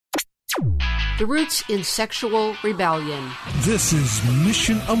The Roots in Sexual Rebellion. This is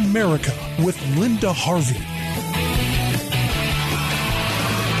Mission America with Linda Harvey.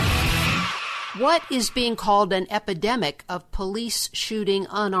 What is being called an epidemic of police shooting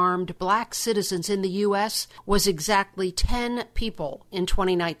unarmed black citizens in the U.S. was exactly 10 people in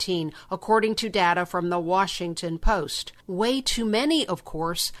 2019, according to data from the Washington Post. Way too many, of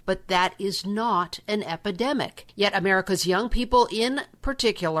course, but that is not an epidemic. Yet America's young people in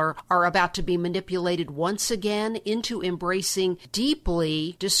particular are about to be manipulated once again into embracing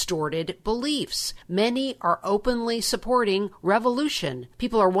deeply distorted beliefs. Many are openly supporting revolution.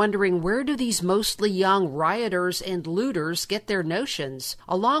 People are wondering, where do these mostly young rioters and looters get their notions?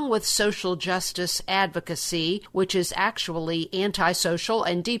 Along with social justice advocacy, which is actually antisocial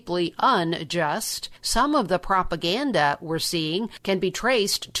and deeply unjust, some of the propaganda we're seeing can be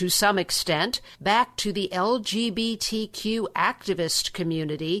traced to some extent back to the LGBTQ activist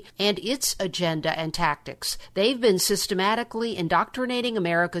community and its agenda and tactics. They've been systematically indoctrinating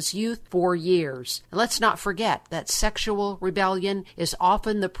America's youth for years. And let's not forget that sexual rebellion is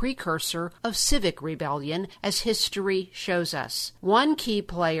often the precursor of civic rebellion, as history shows us. One key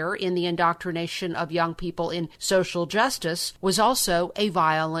player in the indoctrination of young people in social justice was also a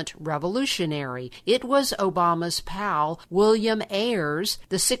violent revolutionary. It was Obama's pal, William Ayers,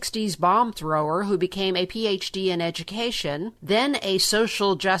 the 60s bomb thrower who became a PhD in education, then a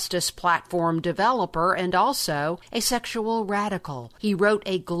social justice platform developer, and also a sexual radical. He wrote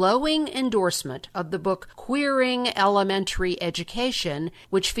a glowing endorsement of the book Queering Elementary Education,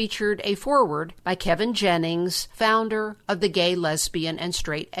 which featured a foreword by Kevin Jennings, founder of the gay, lesbian, and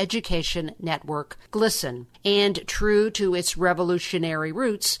straight education network GLSEN. And true to its revolutionary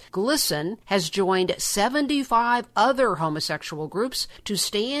roots, GLSEN has joined 75 other homosexual groups to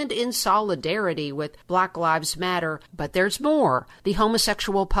stand in solidarity with Black Lives Matter. But there's more. The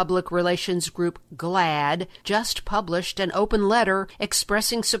homosexual public relations group GLAAD just published an open letter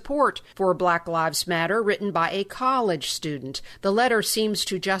expressing support for Black Lives Matter written by a college student. The letter seems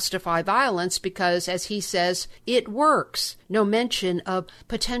to justify violence because, as he says, it works. No mention of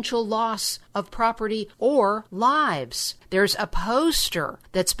potential loss of property or lives. There's a poster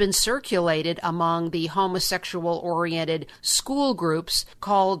that's been circulated among the homosexual-oriented school groups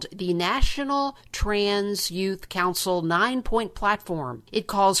called the National Trans Youth Council 9-Point Platform. It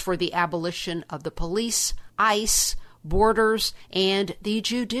calls for the abolition of the police, ICE, borders, and the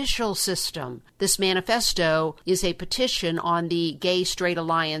judicial system. This manifesto is a petition on the Gay Straight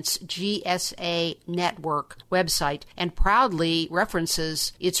Alliance GSA network website and proudly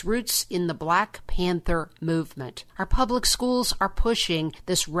references its roots in the Black Panther movement. Our public schools are pushing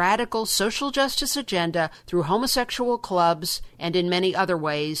this radical social justice agenda through homosexual clubs and in many other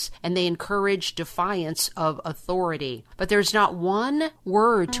ways, and they encourage defiance of authority. But there's not one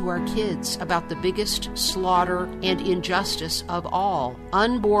word to our kids about the biggest slaughter and injustice of all,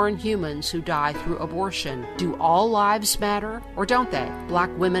 unborn humans who die through abortion. Do all lives matter, or don't they? Black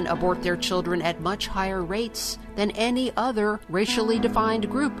women abort their children at much higher rates than any other racially defined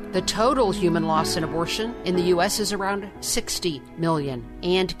group. The total human loss in abortion in the U.S. is around 60 million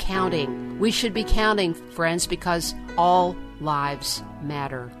and counting. We should be counting, friends, because all lives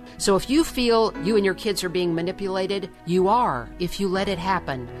matter. So if you feel you and your kids are being manipulated, you are, if you let it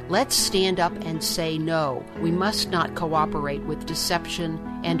happen. Let's stand up and say no. We must not cooperate with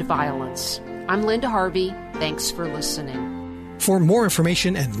deception and violence. I'm Linda Harvey. Thanks for listening. For more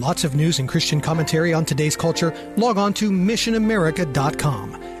information and lots of news and Christian commentary on today's culture, log on to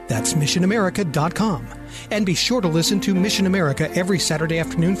missionamerica.com. That's missionamerica.com. And be sure to listen to Mission America every Saturday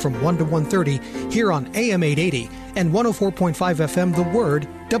afternoon from 1 to 1:30 here on AM 880 and 104.5 FM The Word,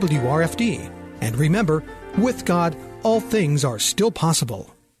 WRFD. And remember, with God, all things are still possible.